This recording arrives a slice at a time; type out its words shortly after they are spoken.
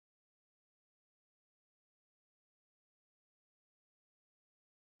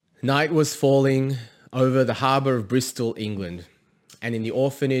Night was falling over the harbour of Bristol, England, and in the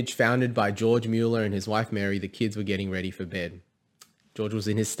orphanage founded by George Mueller and his wife Mary, the kids were getting ready for bed. George was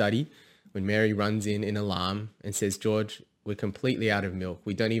in his study when Mary runs in alarm and says, "George, we're completely out of milk.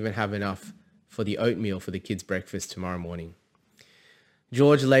 We don't even have enough for the oatmeal for the kids' breakfast tomorrow morning."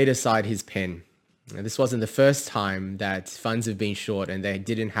 George laid aside his pen. Now, this wasn't the first time that funds have been short and they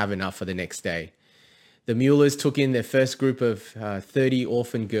didn't have enough for the next day. The Muellers took in their first group of 30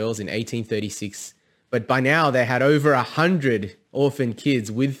 orphan girls in 1836, but by now they had over 100 orphan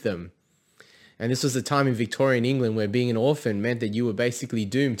kids with them. And this was a time in Victorian England where being an orphan meant that you were basically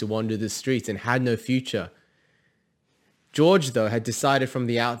doomed to wander the streets and had no future. George, though, had decided from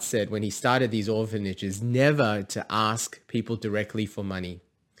the outset when he started these orphanages never to ask people directly for money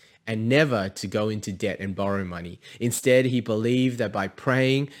and never to go into debt and borrow money. Instead, he believed that by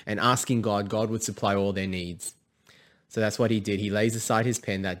praying and asking God, God would supply all their needs. So that's what he did. He lays aside his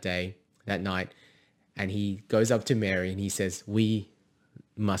pen that night, and he goes up to Mary and he says, "We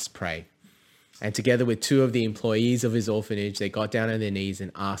must pray." And together with two of the employees of his orphanage, they got down on their knees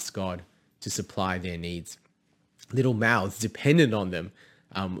and asked God to supply their needs. Little mouths depended on them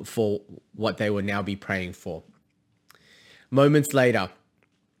for what they would now be praying for. Moments later,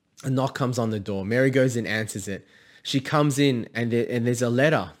 a knock comes on the door. Mary goes and answers it. She comes in and there's a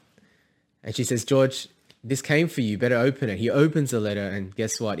letter. And she says, "George, this came for you. Better open it." He opens the letter and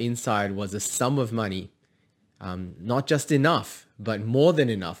guess what? Inside was a sum of money. Not just enough, but more than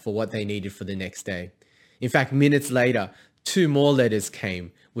enough for what they needed for the next day. In fact, minutes later, 2 more letters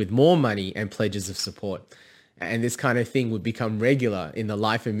came with more money and pledges of support. And this kind of thing would become regular in the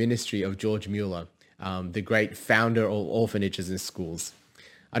life and ministry of George Mueller, the great founder of orphanages and schools.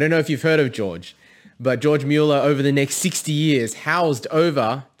 I don't know if you've heard of George, but George Mueller over the next 60 years housed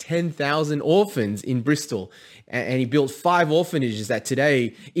over 10,000 orphans in Bristol. And he built 5 orphanages that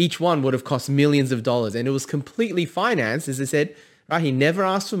today, each one would have cost millions of dollars. And it was completely financed, as I said, right? He never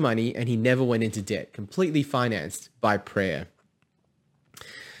asked for money and he never went into debt, completely financed by prayer.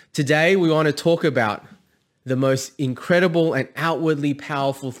 Today, we want to talk about the most incredible and outwardly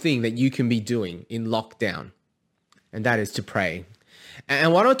powerful thing that you can be doing in lockdown, and that is to pray. And I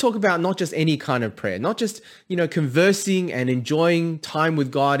want to talk about not just any kind of prayer, not just, conversing and enjoying time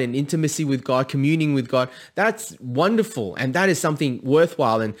with God and intimacy with God, communing with God. That's wonderful. And that is something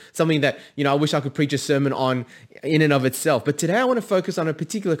worthwhile and something that, I wish I could preach a sermon on in and of itself. But today I want to focus on a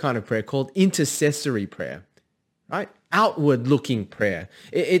particular kind of prayer called intercessory prayer, right? Outward looking prayer.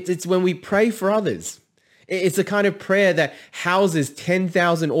 It's when we pray for others. It's a kind of prayer that houses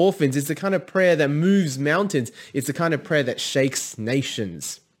 10,000 orphans. It's the kind of prayer that moves mountains. It's the kind of prayer that shakes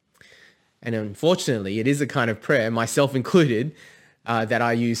nations. And unfortunately, it is a kind of prayer, myself included, that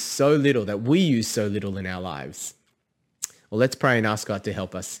we use so little in our lives. Well, let's pray and ask God to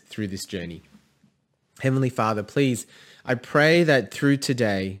help us through this journey. Heavenly Father, please, I pray that through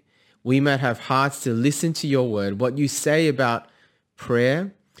today, we might have hearts to listen to your word, what you say about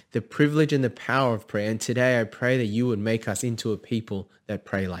prayer, the privilege and the power of prayer. And today I pray that you would make us into a people that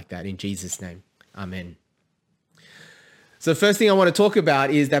pray like that. In Jesus' name, amen. So the first thing I want to talk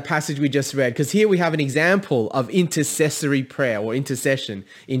about is that passage we just read, because here we have an example of intercessory prayer or intercession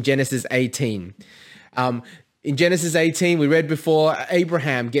in Genesis 18. In Genesis 18, we read before,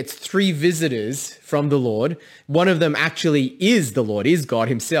 Abraham gets 3 visitors from the Lord. One of them actually is the Lord, is God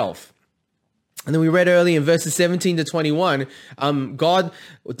himself. And then we read early in verses 17 to 21, God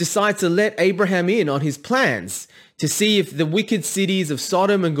decides to let Abraham in on his plans to see if the wicked cities of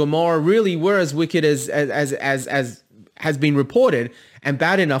Sodom and Gomorrah really were as wicked as has been reported and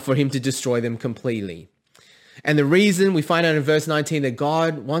bad enough for him to destroy them completely. And the reason we find out in verse 19 that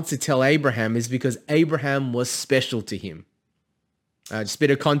God wants to tell Abraham is because Abraham was special to him. Just a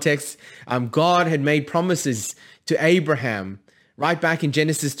bit of context, God had made promises to Abraham right back in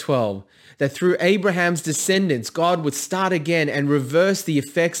Genesis 12, that through Abraham's descendants, God would start again and reverse the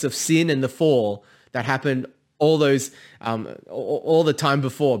effects of sin and the fall that happened all the time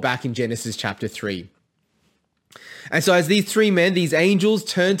before, back in Genesis chapter 3. And so as these 3 men, these angels,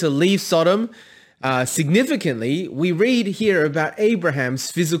 turn to leave Sodom, significantly, we read here about Abraham's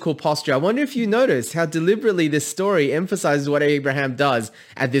physical posture. I wonder if you notice how deliberately this story emphasizes what Abraham does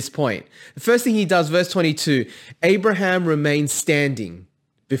at this point. The first thing he does, verse 22, Abraham remains standing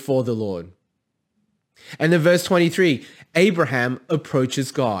before the Lord. And then verse 23, Abraham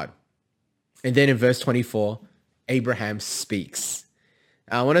approaches God. And then in verse 24, Abraham speaks.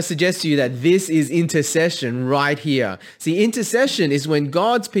 I want to suggest to you that this is intercession right here. See, intercession is when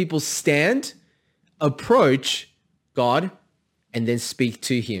God's people stand, approach God, and then speak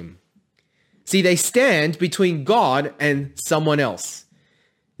to him. See, they stand between God and someone else.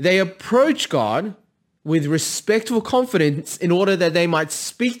 They approach God with respectful confidence in order that they might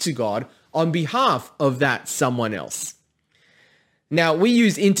speak to God on behalf of that someone else. Now, we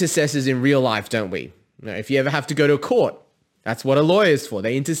use intercessors in real life, don't we? Now, if you ever have to go to a court, that's what a lawyer is for.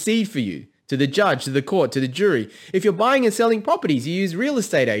 They intercede for you, to the judge, to the court, to the jury. If you're buying and selling properties, you use real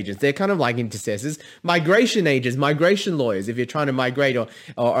estate agents. They're kind of like intercessors. Migration agents, migration lawyers, if you're trying to migrate or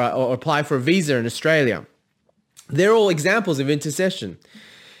apply for a visa in Australia. They're all examples of intercession.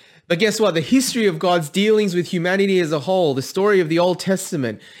 But guess what? The history of God's dealings with humanity as a whole, the story of the Old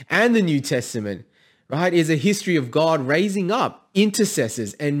Testament and the New Testament, right, is a history of God raising up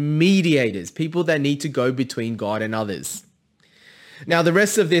intercessors and mediators, people that need to go between God and others. Now, the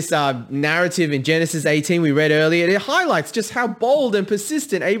rest of this narrative in Genesis 18 we read earlier, it highlights just how bold and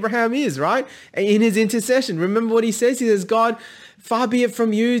persistent Abraham is, right, in his intercession. Remember what he says? He says, God, far be it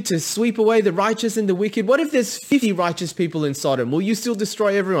from you to sweep away the righteous and the wicked. What if there's 50 righteous people in Sodom? Will you still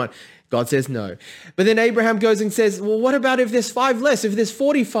destroy everyone? God says no. But then Abraham goes and says, well, what about if there's 5 less, if there's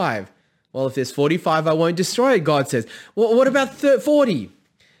 45? Well, if there's 45, I won't destroy it, God says. Well, what about 40?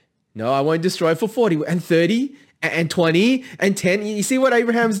 No, I won't destroy it for 40. And 30? And 20 and 10. You see what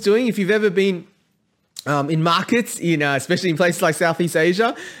Abraham's doing? If you've ever been in markets, especially in places like Southeast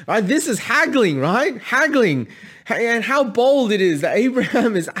Asia, right? This is haggling, right? Haggling. And how bold it is that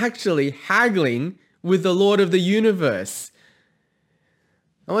Abraham is actually haggling with the Lord of the universe.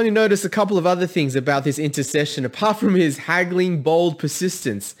 I want to notice a couple of other things about this intercession. Apart from his haggling, bold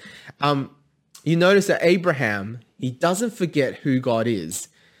persistence, you notice that Abraham, he doesn't forget who God is.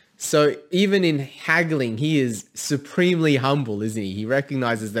 So even in haggling, he is supremely humble, isn't he? He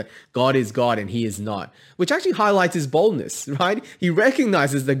recognizes that God is God and he is not, which actually highlights his boldness, right? He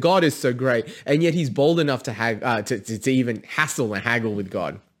recognizes that God is so great, and yet he's bold enough to even hassle and haggle with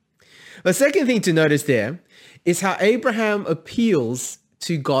God. The second thing to notice there is how Abraham appeals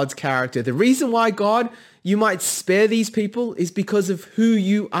to God's character. The reason why, God, you might spare these people is because of who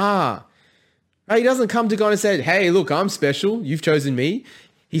you are. Right? He doesn't come to God and say, hey, look, I'm special. You've chosen me.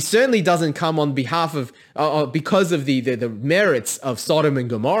 He certainly doesn't come on behalf of, because of the merits of Sodom and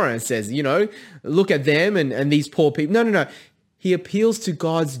Gomorrah and says, look at them and these poor people. No. He appeals to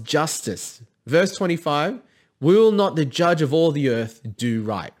God's justice. Verse 25, will not the judge of all the earth do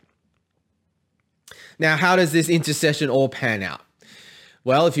right? Now, how does this intercession all pan out?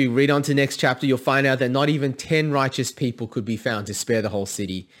 Well, if you read on to next chapter, you'll find out that not even 10 righteous people could be found to spare the whole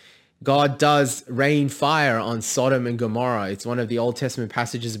city. God does rain fire on Sodom and Gomorrah. It's one of the Old Testament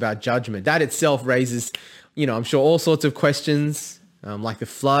passages about judgment. That itself raises, I'm sure all sorts of questions, like the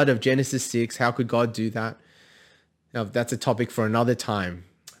flood of Genesis 6. How could God do that? Now, that's a topic for another time.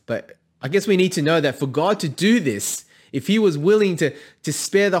 But I guess we need to know that for God to do this, if he was willing to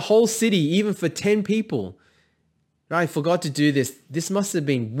spare the whole city, even for 10 people, right? For God to do this, this must have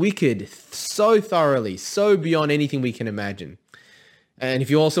been wicked so thoroughly, so beyond anything we can imagine. And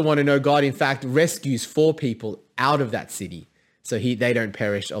if you also want to know, God, in fact, rescues 4 people out of that city so they don't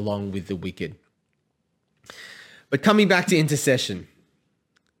perish along with the wicked. But coming back to intercession,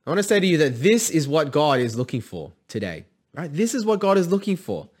 I want to say to you that this is what God is looking for today, right? This is what God is looking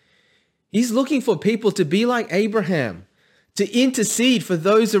for. He's looking for people to be like Abraham, to intercede for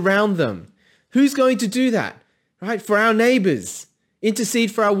those around them. Who's going to do that, right? For our neighbors,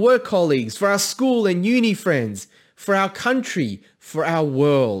 intercede for our work colleagues, for our school and uni friends, for our country, for our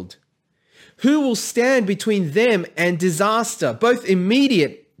world. Who will stand between them and disaster, both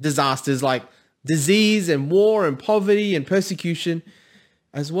immediate disasters like disease and war and poverty and persecution,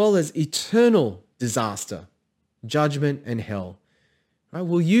 as well as eternal disaster, judgment and hell? Right?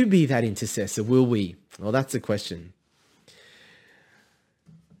 Will you be that intercessor? Will we? Well, that's the question.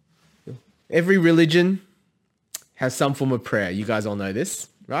 Every religion has some form of prayer. You guys all know this,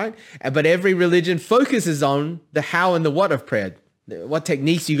 right? But every religion focuses on the how and the what of prayer. What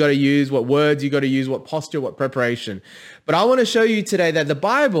techniques you got to use, what words you got to use, what posture, what preparation. But I want to show you today that the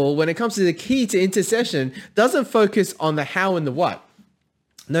Bible, when it comes to the key to intercession, doesn't focus on the how and the what.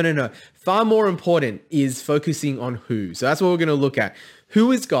 No. Far more important is focusing on who. So that's what we're going to look at.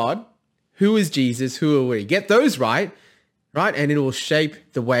 Who is God? Who is Jesus? Who are we? Get those right? And it will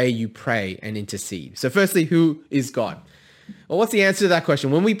shape the way you pray and intercede. So firstly, who is God? Well, what's the answer to that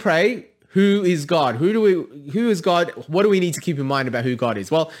question? When we pray, who is God? Who is God? What do we need to keep in mind about who God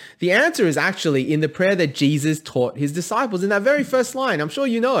is? Well, the answer is actually in the prayer that Jesus taught his disciples in that very first line. I'm sure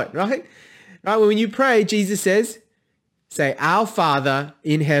you know it, right? Right? When you pray, Jesus says, say, our Father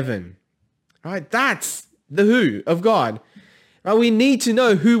in heaven. Right? That's the who of God. Right? We need to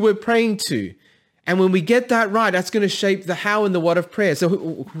know who we're praying to. And when we get that right, that's going to shape the how and the what of prayer. So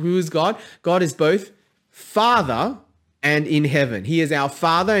who is God? God is both Father and in heaven. He is our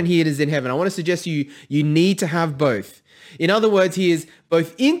Father and he is in heaven. I want to suggest to you, you need to have both. In other words, he is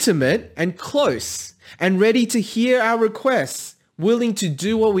both intimate and close and ready to hear our requests, willing to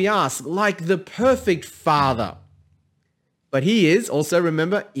do what we ask, like the perfect Father. But he is also,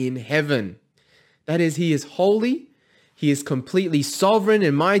 remember, in heaven. That is, he is holy. He is completely sovereign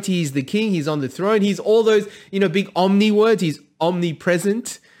and mighty. He's the king. He's on the throne. He's all those, big omni words. He's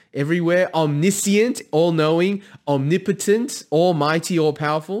omnipresent everywhere, omniscient, all-knowing, omnipotent, almighty,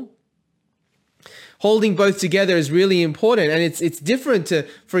 all-powerful. Holding both together is really important, and it's different to,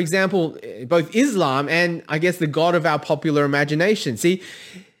 for example, both Islam and, I guess, the God of our popular imagination. See,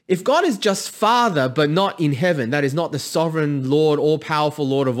 if God is just Father but not in heaven, that is not the sovereign Lord, all-powerful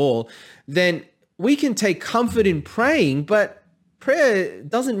Lord of all, then we can take comfort in praying, but prayer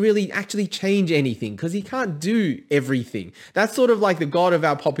doesn't really actually change anything because he can't do everything. That's sort of like the God of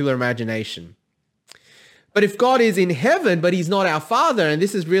our popular imagination. But if God is in heaven, but he's not our Father, and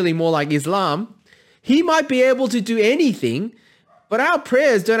this is really more like Islam, he might be able to do anything, but our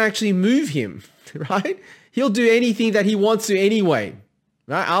prayers don't actually move him, right? He'll do anything that he wants to anyway,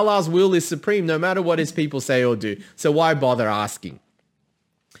 right? Allah's will is supreme no matter what his people say or do. So why bother asking?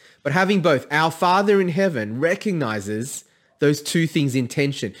 But having both, our Father in heaven recognizes those two things in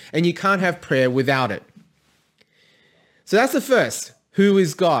tension, and you can't have prayer without it. So that's the first. Who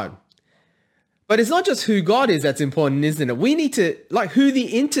is God? But it's not just who God is that's important, isn't it? We need to, who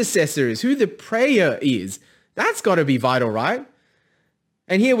the intercessor is, who the prayer is. That's got to be vital, right?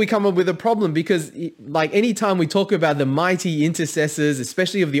 And here we come up with a problem because, anytime we talk about the mighty intercessors,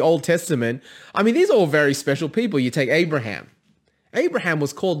 especially of the Old Testament, these are all very special people. You take Abraham. Abraham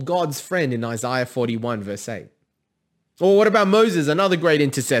was called God's friend in Isaiah 41, verse 8. Or what about Moses, another great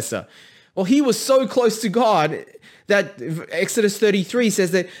intercessor? Well, he was so close to God that Exodus 33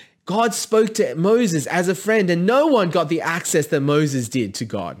 says that God spoke to Moses as a friend, and no one got the access that Moses did to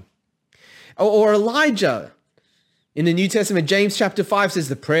God. Or Elijah. In the New Testament, James chapter 5 says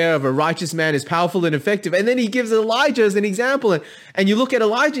the prayer of a righteous man is powerful and effective. And then he gives Elijah as an example. And you look at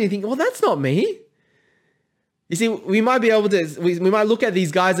Elijah and you think, well, that's not me. You see, we might look at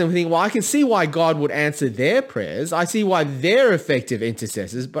these guys and we think, well, I can see why God would answer their prayers. I see why they're effective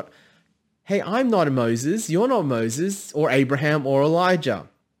intercessors. But hey, I'm not Moses. You're not Moses or Abraham or Elijah.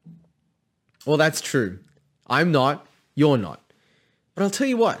 Well, that's true. I'm not. You're not. But I'll tell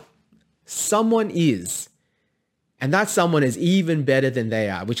you what, someone is. And that someone is even better than they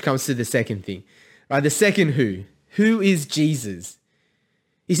are, which comes to the second thing. Right? The second who. Who is Jesus?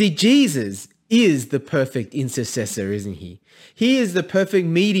 You see, Jesus is the perfect intercessor, isn't he? He is the perfect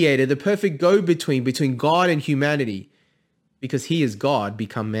mediator, the perfect go-between between God and humanity, because he is God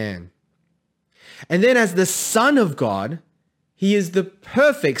become man. And then as the Son of God, he is the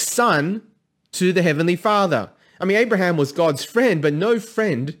perfect son to the Heavenly Father. Abraham was God's friend, but no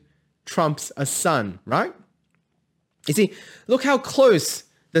friend trumps a son, right? You see, look how close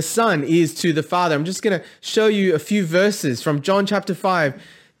the Son is to the Father. I'm just going to show you a few verses from John chapter 5.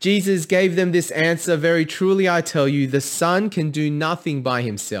 Jesus gave them this answer, very truly I tell you, the Son can do nothing by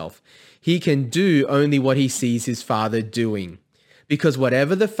himself. He can do only what he sees his Father doing. Because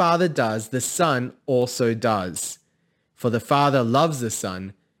whatever the Father does, the Son also does. For the Father loves the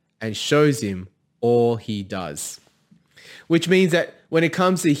Son and shows him all he does. Which means that when it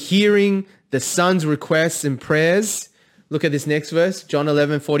comes to hearing the Son's requests and prayers, look at this next verse, John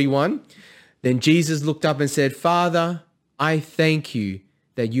 11:41. Then Jesus looked up and said, Father, I thank you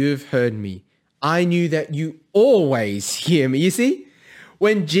that you have heard me. I knew that you always hear me. You see,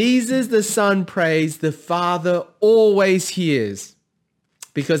 when Jesus the Son prays, the Father always hears.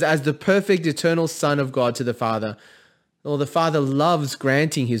 Because as the perfect eternal Son of God to the Father, well, the Father loves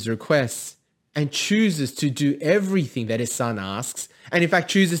granting his requests and chooses to do everything that his Son asks. And in fact,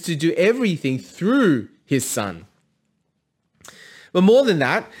 chooses to do everything through his Son. But more than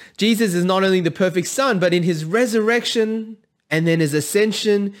that, Jesus is not only the perfect Son, but in his resurrection and then his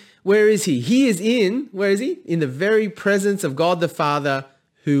ascension, where is he? Where is he? In the very presence of God the Father,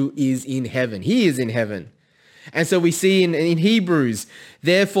 who is in heaven. He is in heaven. And so we see in Hebrews,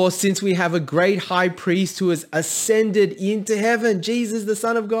 therefore, since we have a great high priest who has ascended into heaven, Jesus, the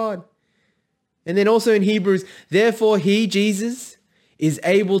Son of God. And then also in Hebrews, therefore he, Jesus, is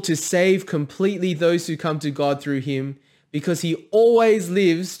able to save completely those who come to God through him, because he always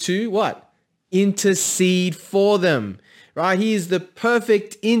lives to what? Intercede for them. Right? He is the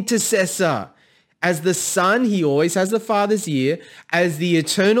perfect intercessor. As the Son, he always has the Father's ear. As the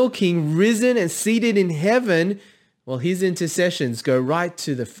eternal King, risen and seated in heaven, well, his intercessions go right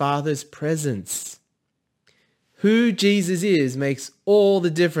to the Father's presence. Who Jesus is makes all the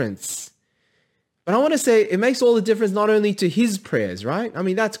difference. But I want to say it makes all the difference not only to his prayers, right? I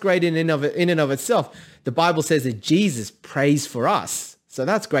mean, that's great in and of itself. The Bible says that Jesus prays for us. So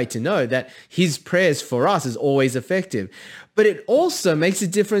that's great to know that his prayers for us is always effective. But it also makes a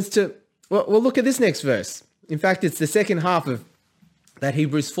difference to, well, look at this next verse. In fact, it's the second half of that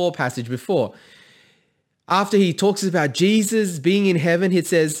Hebrews 4 passage before. After he talks about Jesus being in heaven, it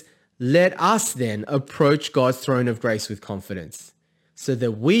says, let us then approach God's throne of grace with confidence, so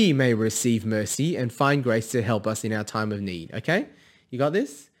that we may receive mercy and find grace to help us in our time of need. Okay? You got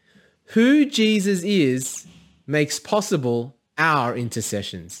this? Who Jesus is makes possible our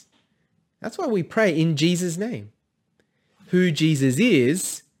intercessions. That's why we pray in Jesus' name. Who Jesus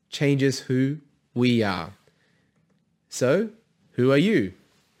is changes who we are. So, who are you?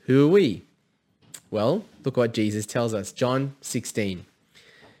 Who are we? Well, look what Jesus tells us. John 16.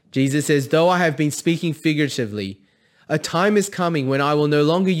 Jesus says, though I have been speaking figuratively, a time is coming when I will no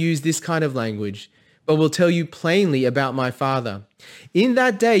longer use this kind of language, but will tell you plainly about my Father. In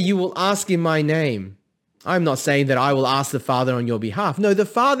that day, you will ask in my name. I'm not saying that I will ask the Father on your behalf. No, the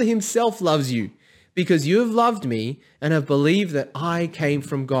Father himself loves you because you have loved me and have believed that I came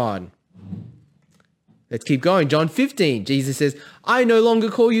from God. Let's keep going. John 15, Jesus says, I no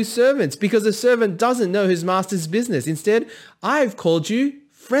longer call you servants because a servant doesn't know his master's business. Instead, I've called you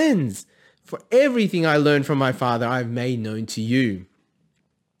friends. For everything I learned from my Father, I've made known to you.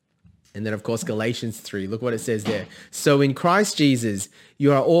 And then, of course, Galatians 3, look what it says there. So in Christ Jesus,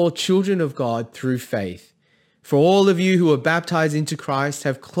 you are all children of God through faith. For all of you who are baptized into Christ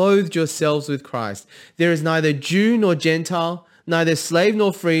have clothed yourselves with Christ. There is neither Jew nor Gentile, neither slave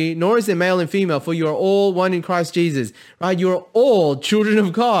nor free, nor is there male and female, for you are all one in Christ Jesus, right? You are all children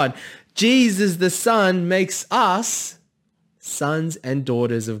of God. Jesus, the Son, makes us sons and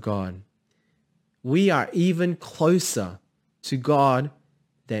daughters of God. We are even closer to God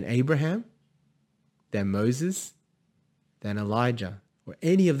than Abraham, than Moses, than Elijah, or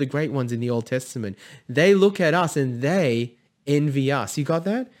any of the great ones in the Old Testament. They look at us and they envy us. You got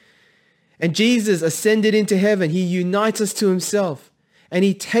that? And Jesus ascended into heaven. He unites us to himself. And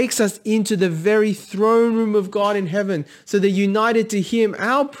he takes us into the very throne room of God in heaven. So that united to him,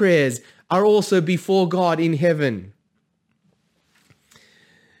 our prayers are also before God in heaven.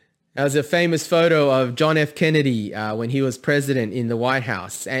 There's a famous photo of John F. Kennedy when he was president in the White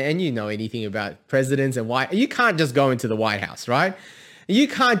House. And you know anything about presidents and you can't just go into the White House, right? You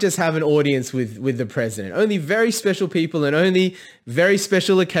can't just have an audience with the president. Only very special people and only very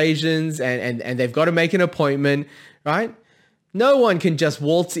special occasions, and they've got to make an appointment, right? No one can just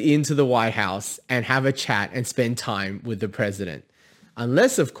waltz into the White House and have a chat and spend time with the president.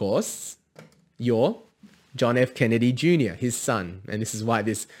 Unless, of course, you're John F. Kennedy Jr., his son. And this is why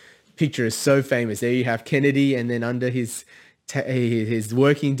this picture is so famous. There you have Kennedy, and then under his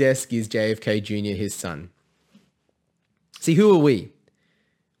working desk is JFK Jr., his son. See, who are we?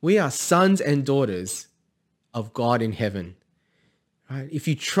 We are sons and daughters of God in heaven. Right? If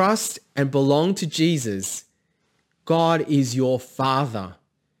you trust and belong to Jesus, God is your Father.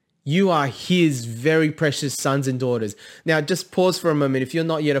 You are his very precious sons and daughters. Now, just pause for a moment. If you're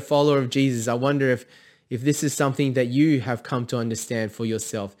not yet a follower of Jesus, I wonder if this is something that you have come to understand for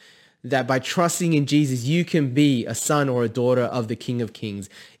yourself. That by trusting in Jesus, you can be a son or a daughter of the King of Kings.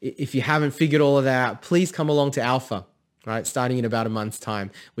 If you haven't figured all of that out, please come along to Alpha. Right, starting in about a month's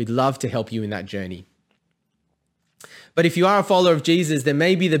time. We'd love to help you in that journey. But if you are a follower of Jesus, then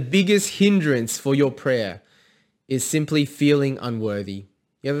maybe the biggest hindrance for your prayer is simply feeling unworthy.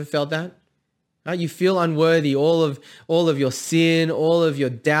 You ever felt that? Right? You feel unworthy, all of your sin, all of your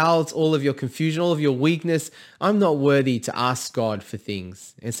doubts, all of your confusion, all of your weakness. I'm not worthy to ask God for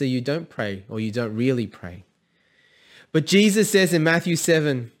things. And so you don't pray, or you don't really pray. But Jesus says in Matthew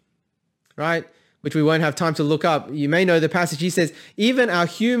 7, right, which we won't have time to look up. You may know the passage. He says, even our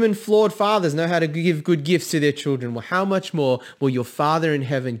human flawed fathers know how to give good gifts to their children. Well, how much more will your Father in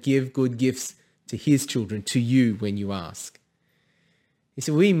heaven give good gifts to his children, to you, when you ask? He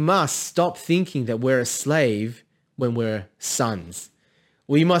said, we must stop thinking that we're a slave when we're sons.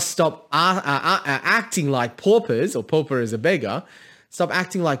 We must stop acting like paupers, or pauper is a beggar. Stop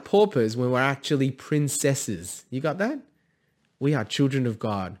acting like paupers when we're actually princesses. You got that? We are children of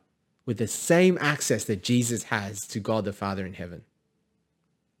God, with the same access that Jesus has to God the Father in heaven.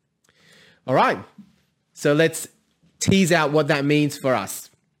 All right, so let's tease out what that means for us.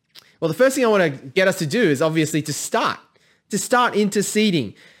 Well, the first thing I want to get us to do is obviously to start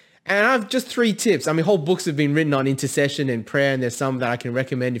interceding. And I have just 3 tips. I mean, whole books have been written on intercession and prayer, and there's some that I can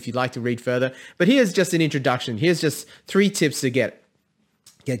recommend if you'd like to read further. But here's just an introduction. Here's just 3 tips to get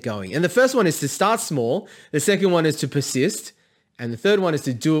going. And the first one is to start small. The second one is to persist. And the third one is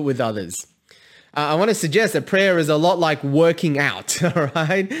to do it with others. I want to suggest that prayer is a lot like working out, all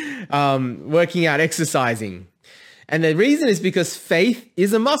right? Working out, exercising. And the reason is because faith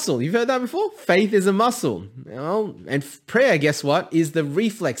is a muscle. You've heard that before? Faith is a muscle. And prayer, guess what, is the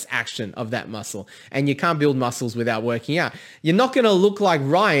reflex action of that muscle. And you can't build muscles without working out. You're not going to look like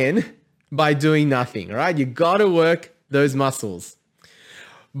Ryan by doing nothing, all right? You got to work those muscles.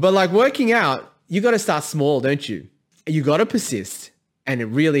 But like working out, you got to start small, don't you? You got to persist. And it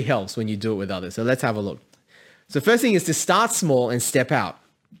really helps when you do it with others. So let's have a look. So first thing is to start small and step out.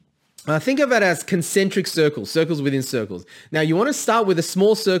 Think of it as concentric circles, circles within circles. Now, you want to start with a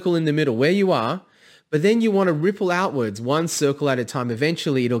small circle in the middle where you are, but then you want to ripple outwards one circle at a time.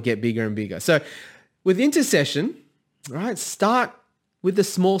 Eventually, it'll get bigger and bigger. So with intercession, right, start with the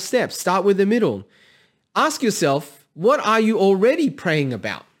small steps. Start with the middle. Ask yourself, what are you already praying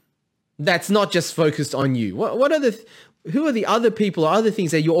about? That's not just focused on you. Who are the other people or other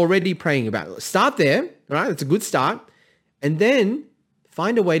things that you're already praying about? Start there, right? That's a good start. And then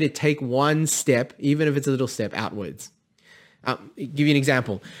find a way to take one step, even if it's a little step, outwards. Give you an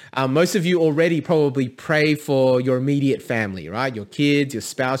example. Most of you already probably pray for your immediate family, right? Your kids, your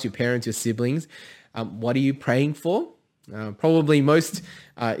spouse, your parents, your siblings. What are you praying for? Probably most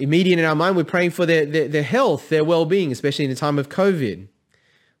immediate in our mind, we're praying for their health, their well-being, especially in the time of COVID.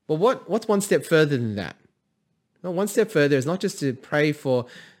 But what's one step further than that? Well, one step further is not just to pray for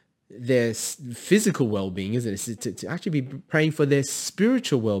their physical well-being, isn't it? It's to actually be praying for their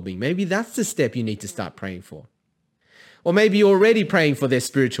spiritual well-being. Maybe that's the step you need to start praying for. Or maybe you're already praying for their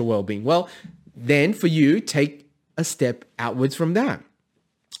spiritual well-being. Well, then for you, take a step outwards from that.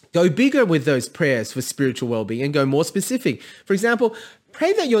 Go bigger with those prayers for spiritual well-being and go more specific. For example,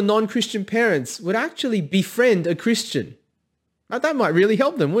 pray that your non-Christian parents would actually befriend a Christian. Now, that might really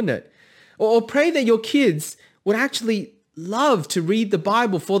help them, wouldn't it? Or pray that your kids would actually love to read the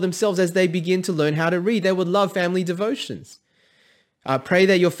Bible for themselves as they begin to learn how to read. They would love family devotions. Pray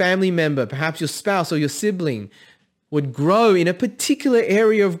that your family member, perhaps your spouse or your sibling, would grow in a particular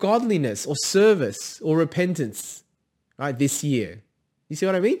area of godliness or service or repentance, right, this year. You see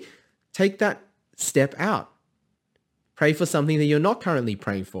what I mean? Take that step out. Pray for something that you're not currently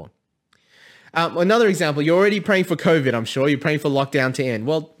praying for. Another example, you're already praying for COVID, I'm sure. You're praying for lockdown to end.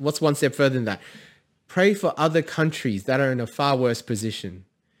 Well, what's one step further than that? Pray for other countries that are in a far worse position.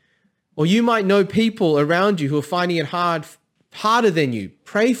 Or you might know people around you who are finding it harder than you.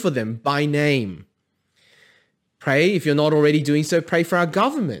 Pray for them by name. Pray, if you're not already doing so, pray for our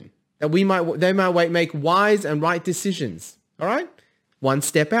government, that they might make wise and right decisions. All right? One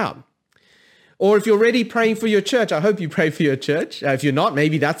step out. Or if you're already praying for your church, I hope you pray for your church. If you're not,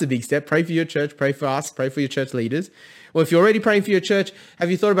 maybe that's a big step. Pray for your church, pray for us, pray for your church leaders. Or if you're already praying for your church, have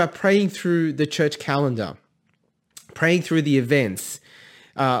you thought about praying through the church calendar, praying through the events,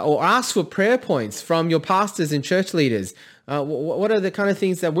 or ask for prayer points from your pastors and church leaders? What are the kind of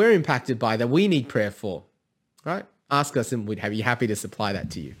things that we're impacted by that we need prayer for? Right? Ask us and we'd be happy to supply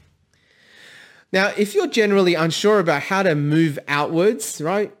that to you. Now, if you're generally unsure about how to move outwards,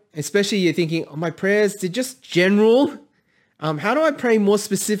 right? Especially you're thinking, my prayers, they're just general. How do I pray more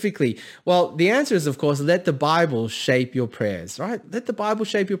specifically? Well, the answer is, of course, let the Bible shape your prayers, right? Let the Bible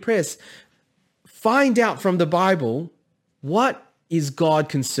shape your prayers. Find out from the Bible, what is God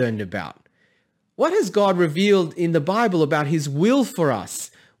concerned about? What has God revealed in the Bible about his will for us?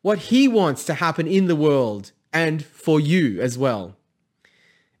 What he wants to happen in the world and for you as well.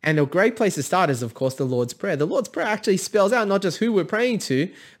 And a great place to start is, of course, the Lord's Prayer. The Lord's Prayer actually spells out not just who we're praying to,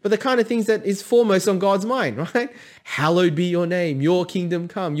 but the kind of things that is foremost on God's mind, right? Hallowed be your name, your kingdom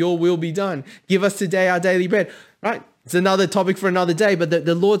come, your will be done. Give us today our daily bread, right? It's another topic for another day, but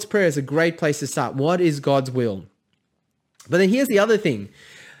the Lord's Prayer is a great place to start. What is God's will? But then here's the other thing.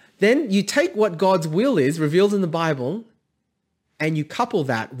 Then you take what God's will is revealed in the Bible and you couple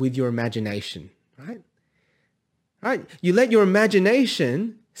that with your imagination, right? Right? You let your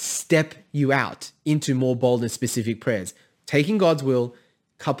imagination step you out into more bold and specific prayers, taking God's will,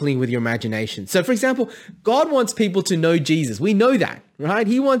 coupling with your imagination. So for example, God wants people to know Jesus. We know that, right?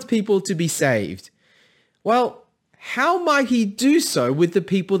 He wants people to be saved. Well, how might he do so with the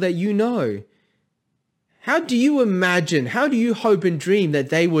people that you know? How do you imagine, how do you hope and dream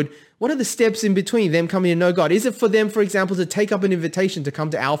that they would, what are the steps in between them coming to know God? Is it for them, for example, to take up an invitation to come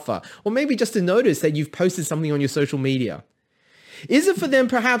to Alpha? Or maybe just to notice that you've posted something on your social media? Is it for them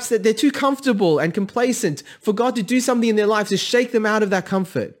perhaps that they're too comfortable and complacent for God to do something in their life to shake them out of that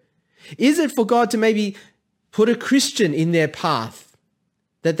comfort? Is it for God to maybe put a Christian in their path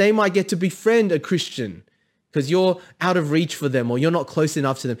that they might get to befriend a Christian because you're out of reach for them or you're not close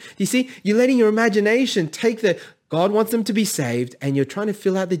enough to them? You see, you're letting your imagination take the God wants them to be saved, and you're trying to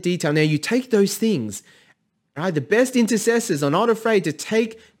fill out the detail. Now, you take those things, right? The best intercessors are not afraid to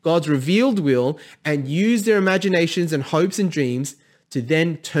take God's revealed will and use their imaginations and hopes and dreams to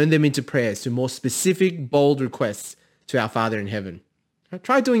then turn them into prayers, to more specific, bold requests to our Father in heaven.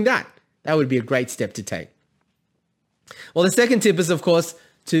 Try doing that. That would be a great step to take. Well, the second tip is, of course,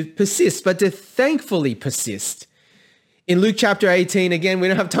 to persist, but to thankfully persist. In Luke chapter 18, again, we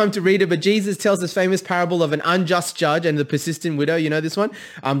don't have time to read it, but Jesus tells this famous parable of an unjust judge and the persistent widow. You know this one?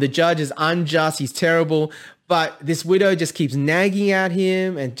 The judge is unjust. He's terrible. But this widow just keeps nagging at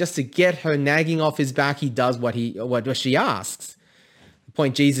him. And just to get her nagging off his back, he does what she asks. The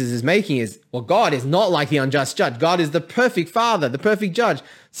point Jesus is making is, well, God is not like the unjust judge. God is the perfect father, the perfect judge.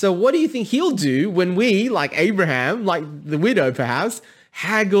 So what do you think he'll do when we, like Abraham, like the widow perhaps,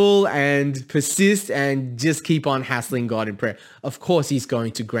 haggle and persist and just keep on hassling God in prayer? Of course, he's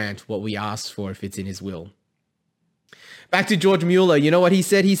going to grant what we ask for if it's in his will. Back to George Mueller, you know what he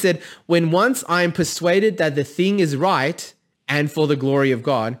said? He said, when once I am persuaded that the thing is right and for the glory of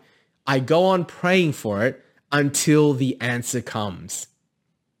God, I go on praying for it until the answer comes.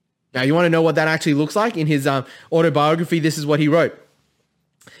 Now, you want to know what that actually looks like? In his autobiography, this is what he wrote.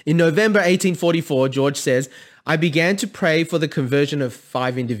 In November 1844, George says, I began to pray for the conversion of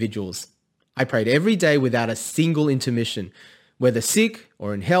 5 individuals. I prayed every day without a single intermission, whether sick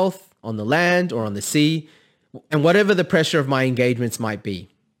or in health, on the land or on the sea, and whatever the pressure of my engagements might be.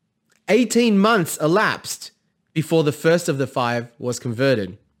 18 months elapsed before the first of the 5 was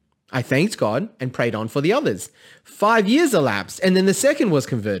converted. I thanked God and prayed on for the others. 5 years elapsed, and then the second was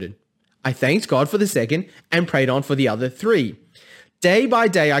converted. I thanked God for the second and prayed on for the other 3. Day by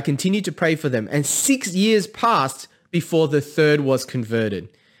day, I continued to pray for them, and 6 years passed before the third was converted.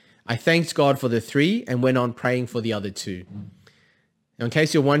 I thanked God for the 3 and went on praying for the other 2. Now, in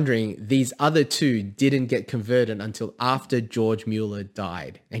case you're wondering, these other 2 didn't get converted until after George Mueller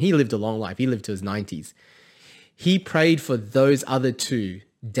died. And he lived a long life. He lived to his 90s. He prayed for those other 2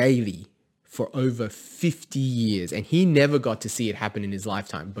 daily for over 50 years, and he never got to see it happen in his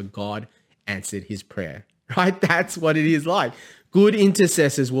lifetime, but God answered his prayer, right? That's what it is like. Good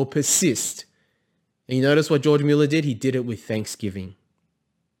intercessors will persist. And you notice what George Mueller did? He did it with thanksgiving.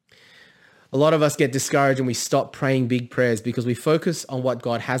 A lot of us get discouraged and we stop praying big prayers because we focus on what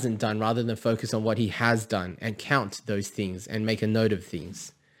God hasn't done rather than focus on what he has done and count those things and make a note of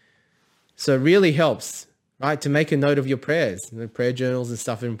things. So it really helps, right, to make a note of your prayers. The prayer journals and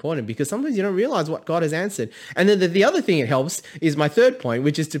stuff are important because sometimes you don't realize what God has answered. And then the other thing it helps is my third point,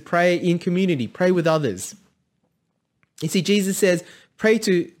 which is to pray in community, pray with others. You see, Jesus says, pray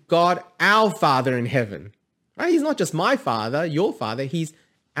to God, our Father in heaven. Right? He's not just my Father, your Father, he's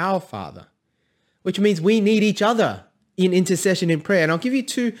our Father, which means we need each other in intercession in prayer. And I'll give you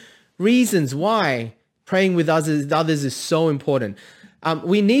 2 reasons why praying with others is so important.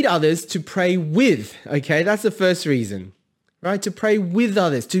 We need others to pray with, okay? That's the first reason, right? To pray with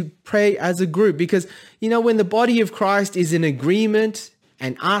others, to pray as a group. Because, you know, when the body of Christ is in agreement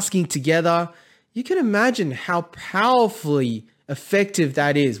and asking together, you can imagine how powerfully effective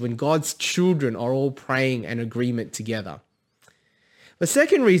that is when God's children are all praying in agreement together. The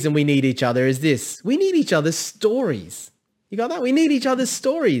second reason we need each other is this. We need each other's stories. You got that? We need each other's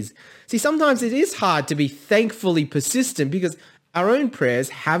stories. See, sometimes it is hard to be thankfully persistent because our own prayers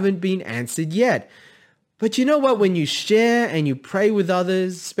haven't been answered yet. But you know what? When you share and you pray with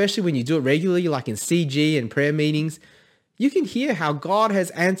others, especially when you do it regularly, like in CG and prayer meetings, you can hear how God has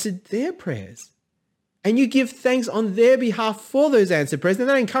answered their prayers. And you give thanks on their behalf for those answered prayers. And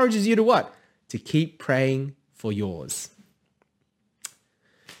that encourages you to what? To keep praying for yours.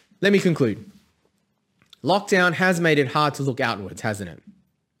 Let me conclude. Lockdown has made it hard to look outwards, hasn't it?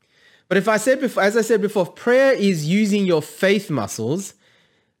 But as I said before, if prayer is using your faith muscles,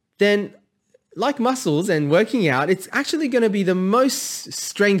 then like muscles and working out, it's actually going to be the most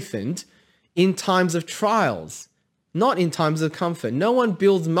strengthened in times of trials, not in times of comfort. No one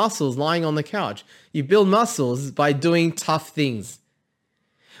builds muscles lying on the couch. You build muscles by doing tough things,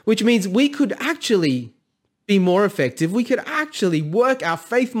 which means we could actually be more effective. We could actually work our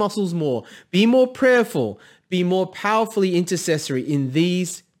faith muscles more, be more prayerful, be more powerfully intercessory in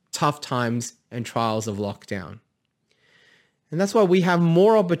these tough times and trials of lockdown. And that's why we have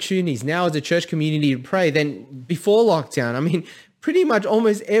more opportunities now as a church community to pray than before lockdown. I mean, pretty much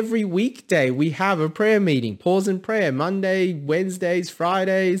almost every weekday we have a prayer meeting, pause and prayer, Monday, Wednesdays,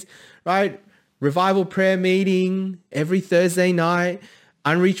 Fridays, right? Revival prayer meeting every Thursday night,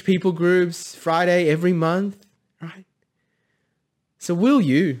 unreached people groups, Friday every month, right? So will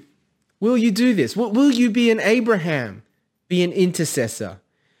you do this? Will you be an Abraham, be an intercessor?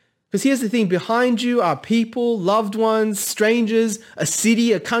 Because here's the thing, behind you are people, loved ones, strangers, a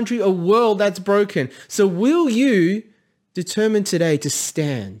city, a country, a world that's broken. So will you determine today to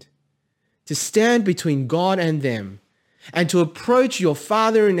stand between God and them, and to approach your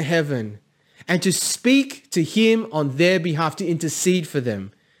Father in heaven and to speak to him on their behalf, to intercede for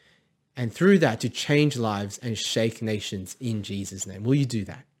them, and through that to change lives and shake nations in Jesus' name? Will you do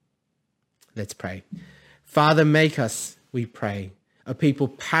that? Let's pray. Father, make us, we pray, a people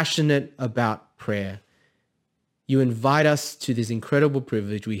passionate about prayer. You invite us to this incredible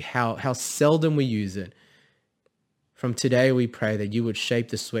privilege. How seldom we use it. From today, we pray that you would shape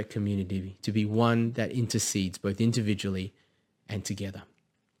the Sweat community to be one that intercedes both individually and together.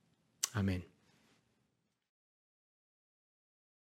 Amen.